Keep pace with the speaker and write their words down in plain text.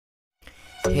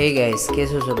Hey guys,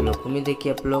 कैसे हो सब लोग। उम्मीद है कि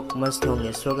आप लोग मस्त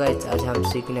होंगे। सो गाइस, आज हम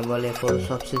सीखने वाले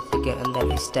फोटोशॉप के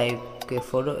अंदर इस टाइप के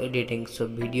फ़ोटो एडिटिंग। सो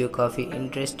वीडियो काफ़ी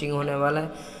इंटरेस्टिंग होने वाला है।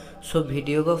 सो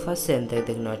वीडियो को फर्स्ट से अंत तक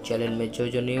देखना। चैनल में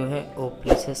जो न्यू है वो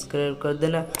प्लीज़ सब्सक्राइब कर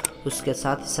देना, उसके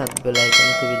साथ ही साथ बेल आइकन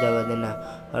को भी दबा देना।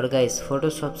 और गाइस,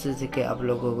 फोटोशॉप से सीखे आप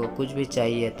लोगों को कुछ भी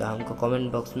चाहिए तो हमको कमेंट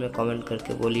बॉक्स में कमेंट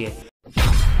करके बोलिए।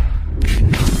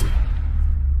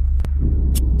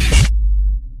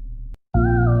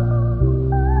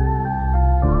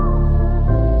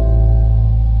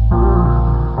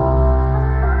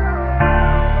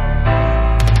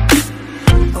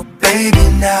 Baby,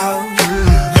 now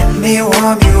let me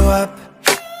warm you up.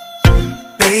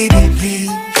 Baby,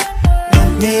 please let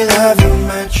me love you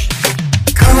much.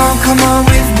 Come on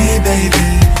with me, baby.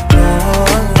 Oh,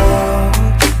 oh.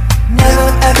 Never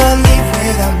ever leave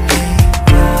without me.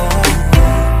 Oh,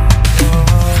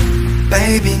 oh.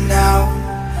 Baby, now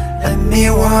let me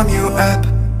warm you up.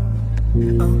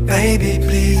 Oh, baby,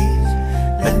 please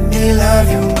let me love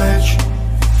you much.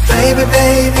 Baby,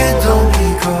 baby, don't be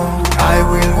cold. I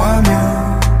will warm you.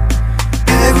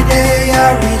 Every day I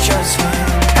reach out sweet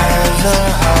as a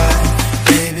high,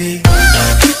 baby.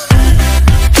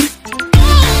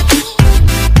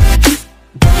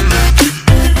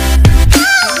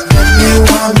 Let me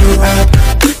warm you up.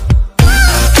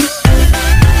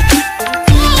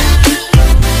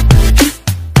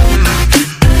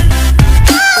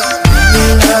 Let me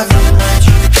love you much.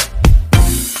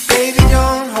 Baby,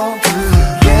 don't hold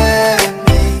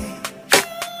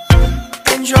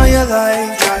enjoy your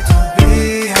life, try to be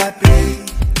happy.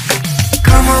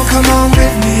 Come on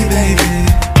with me, baby.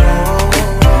 Oh,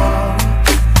 oh.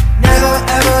 Never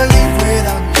ever leave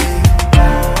without me. Oh,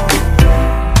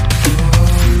 oh.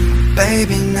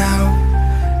 Baby, now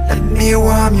let me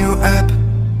warm you up.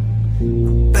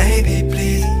 Baby,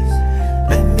 please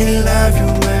let me love you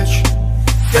much.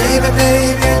 Baby,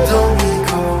 baby, don't be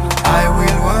cold. I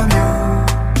will warm you.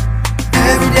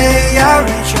 Every day I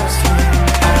reach your sweet.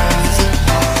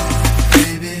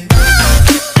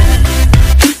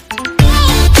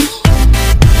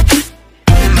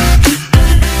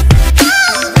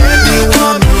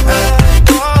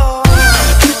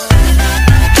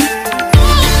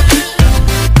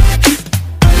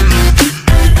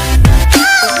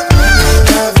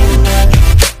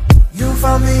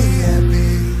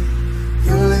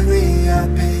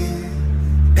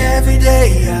 Every day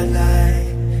I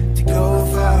like to go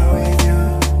far with you.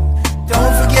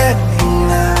 Don't forget me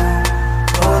now,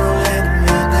 don't let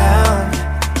me down.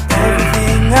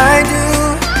 Everything I do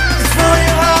is for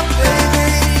your heart, baby.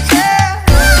 Yeah,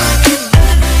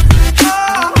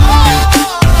 oh, oh,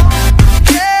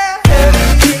 yeah,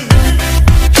 baby.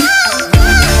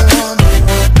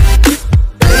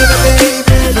 Baby,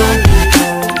 baby, don't be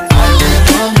cold. I will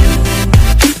warm you.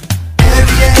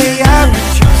 Every day I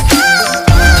reach your side.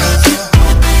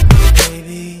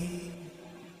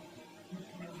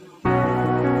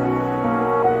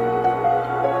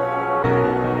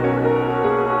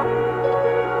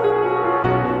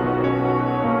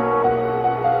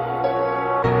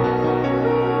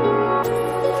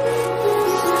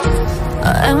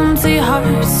 Empty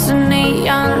hearts and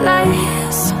neon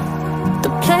lights,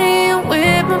 they're playing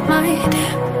with my mind.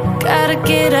 Gotta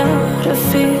get out of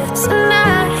here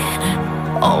tonight.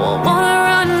 Oh, I wanna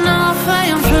run off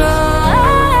and fly.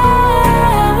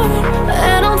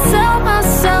 And I'll tell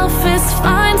myself it's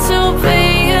fine to be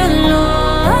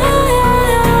alone,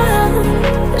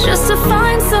 just to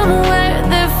find somewhere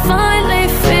that finally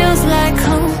feels like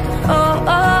home. Oh,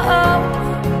 oh, oh.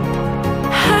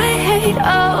 I hate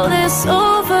all this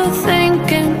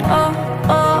overthinking. Oh,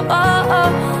 oh, oh,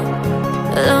 oh.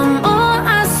 The more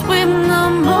I swim, the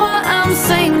more I'm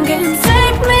sinking.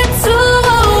 Take me to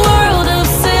a world of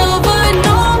silver.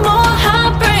 No more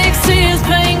heartbreaks, tears,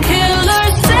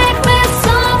 painkillers. Take me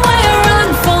somewhere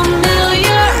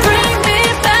unfamiliar. Bring me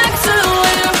back to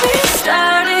where we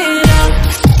started out.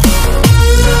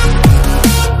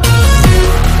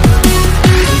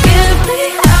 Get me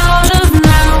out of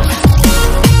now.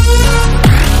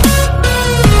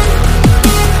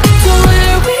 To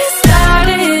where we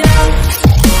started out.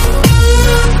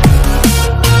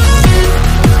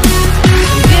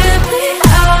 Get me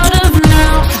out of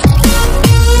now.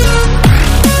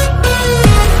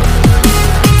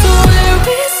 To where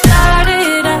we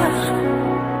started out.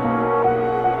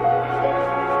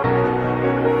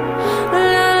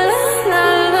 La la la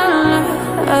la la.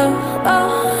 Oh,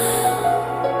 oh.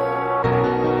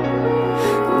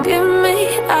 Get me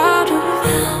out of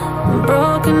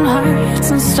broken hearts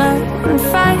and starting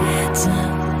fights,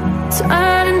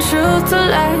 turning truth to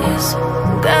lies.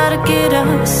 Gotta get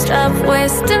up, stop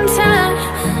wasting time.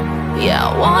 Yeah,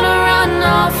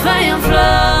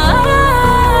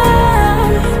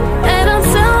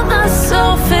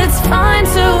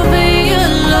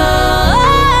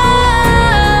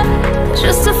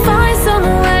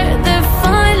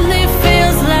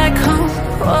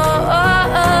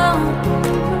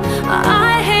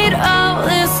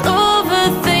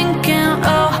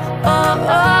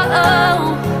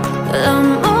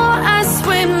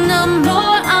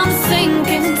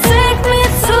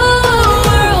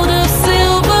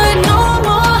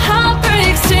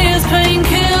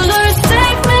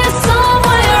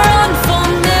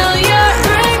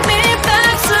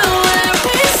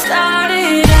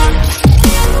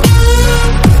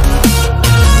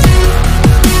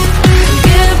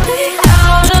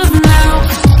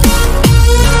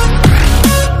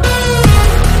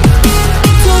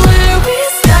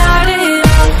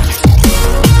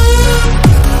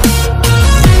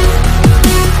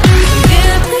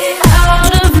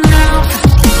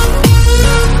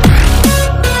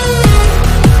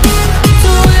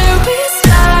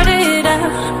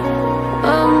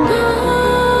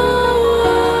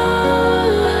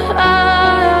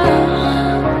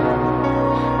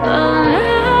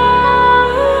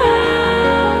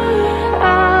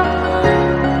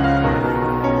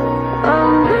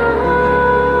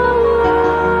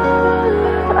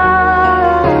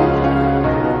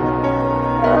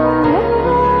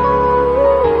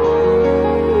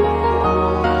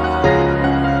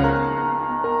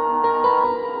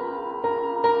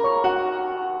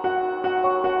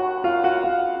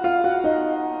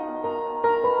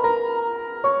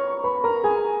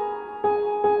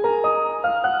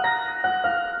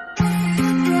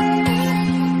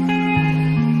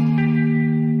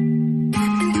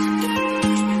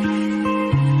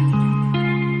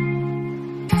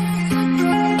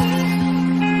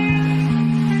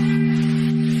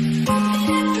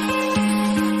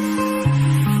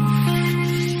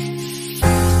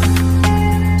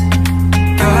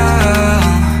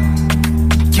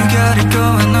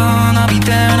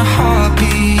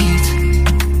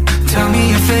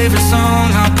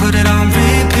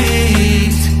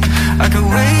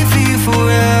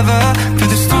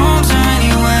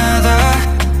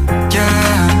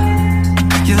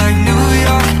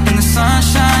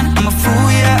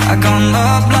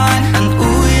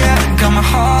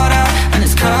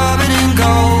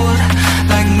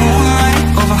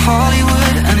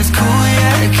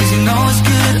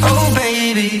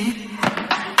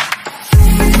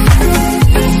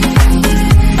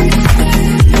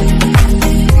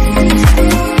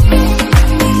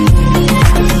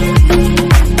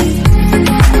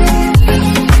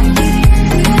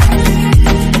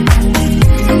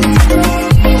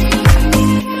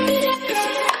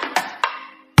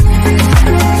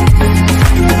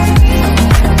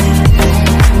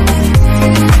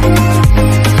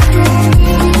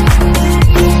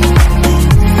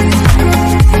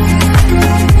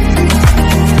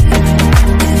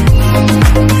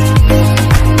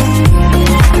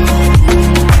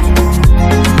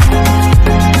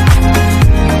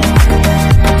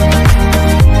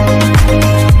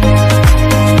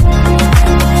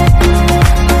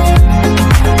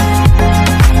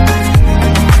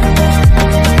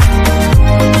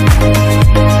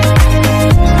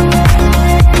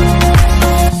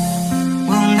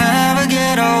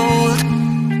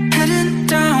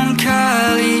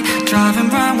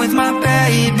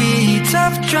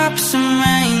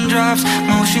 left.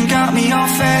 Motion got me all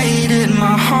faded.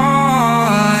 My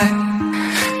heart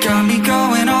got me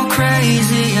going all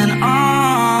crazy, and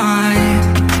I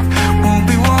won't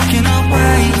be walking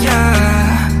away,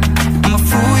 yeah. I'm a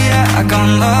fool, yeah, I got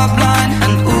love blind.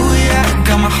 And ooh, yeah,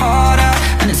 got my heart out,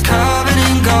 and it's covered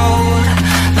in gold,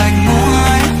 like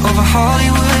moonlight over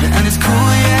Hollywood. And it's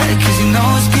cool, yeah, cause you know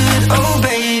it's good, oh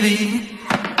baby.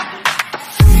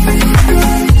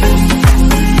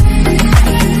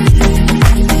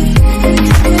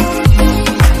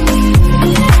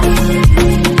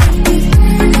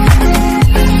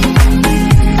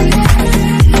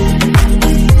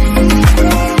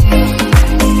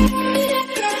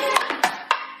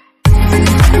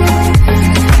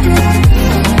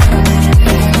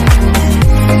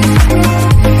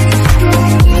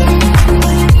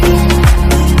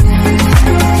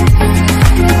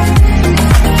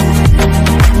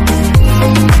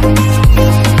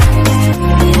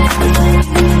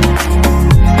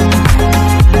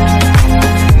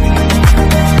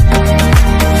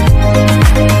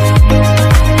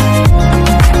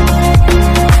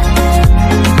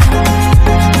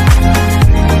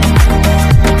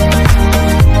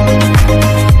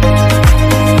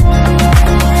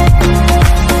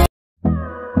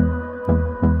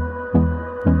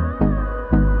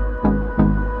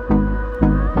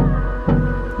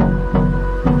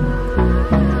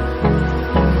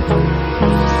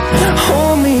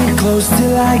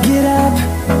 Till I get up,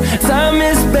 time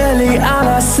is barely on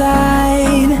our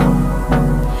side.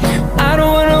 I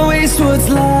don't wanna waste what's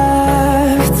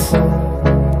left.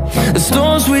 The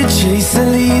storms we chase are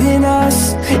leading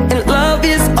us, and love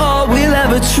is all we'll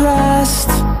ever trust.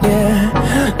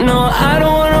 Yeah, no, I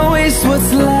don't wanna waste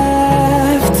what's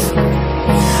left.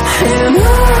 And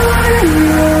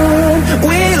on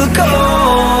we'll go,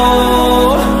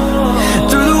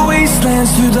 through the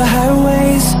wastelands, through the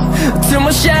highways, till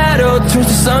my shadow turns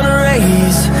to sun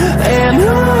rays. And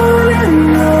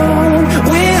on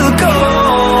we'll go,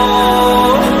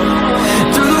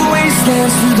 through the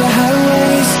wastelands, through the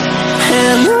highways.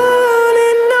 And on we'll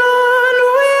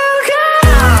go.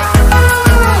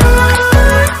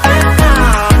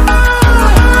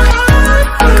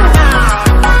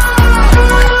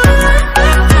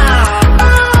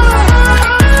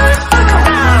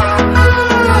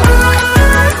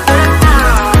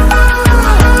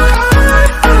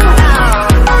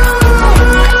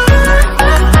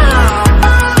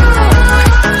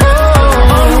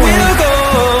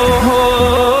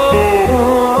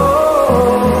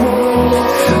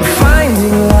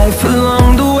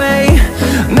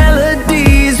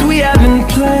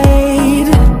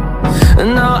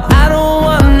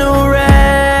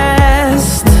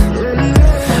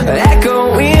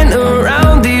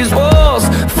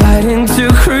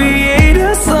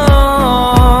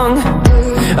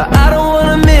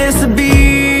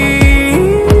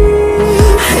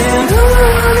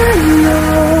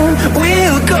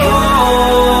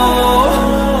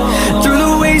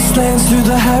 Through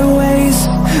the highways,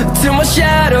 till my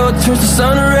shadow turns to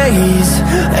sun rays.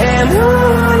 And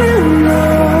on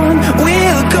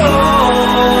we'll go,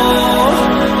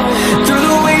 through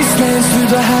the wastelands, through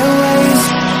the highways.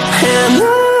 And on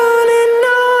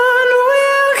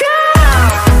we'll go.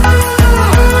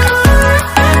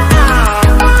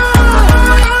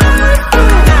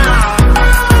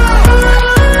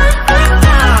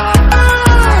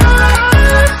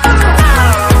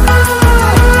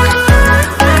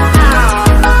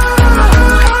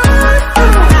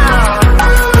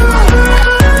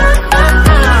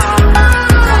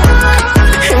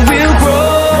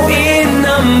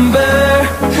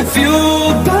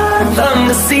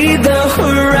 See the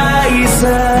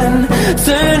horizon,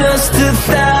 turn us to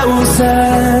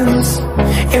thousands,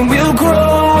 and we'll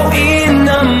grow in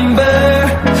number,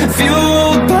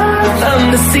 fueled by them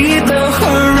to see the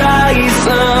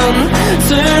horizon,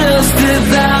 turn us to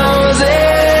thousands.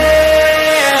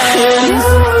 And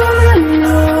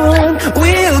on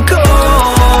we'll go,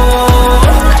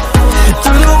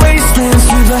 through the wastelands,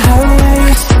 through the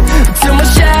highways, till my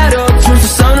shadow turns to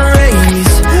sun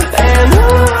rays. And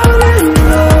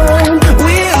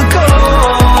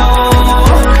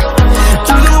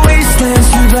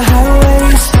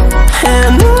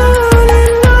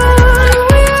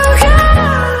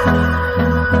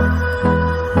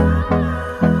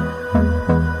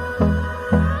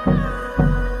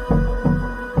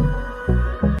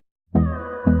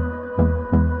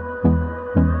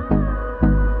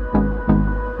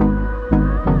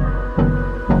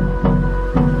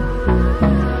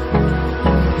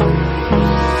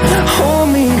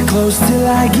close till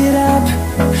I get up,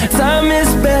 time is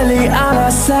barely on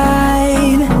our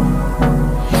side.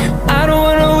 I don't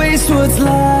wanna waste what's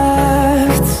left.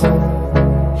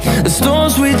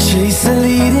 storms we chase are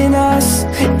leading us,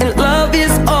 and love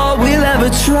is all we'll ever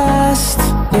trust.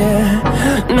 Yeah,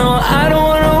 no, I don't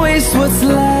wanna waste what's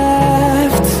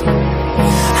left.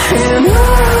 And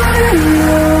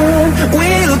on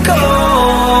we'll go,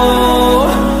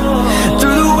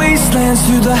 through the wastelands,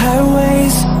 through the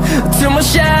highways, till my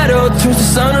shadow turns to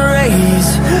sun rays.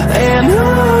 And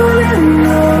on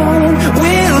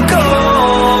we'll go,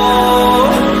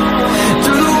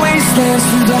 through the wastelands,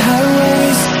 through the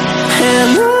highways,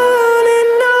 and on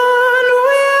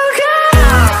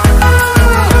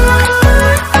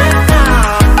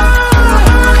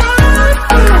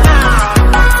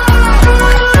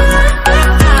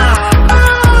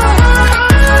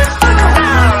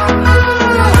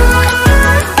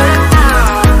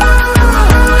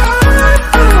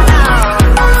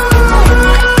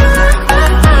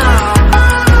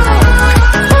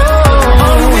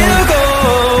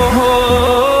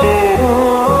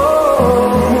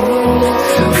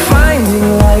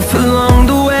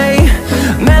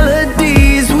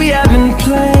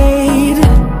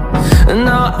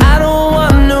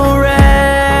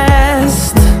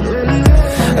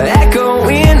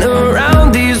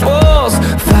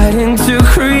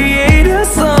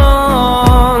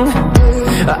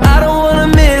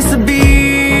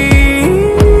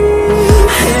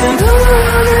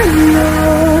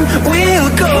we'll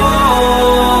go.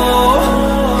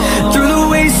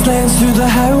 Through the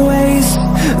highways,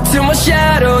 till my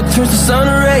shadow turns to sun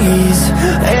rays.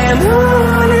 And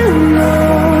on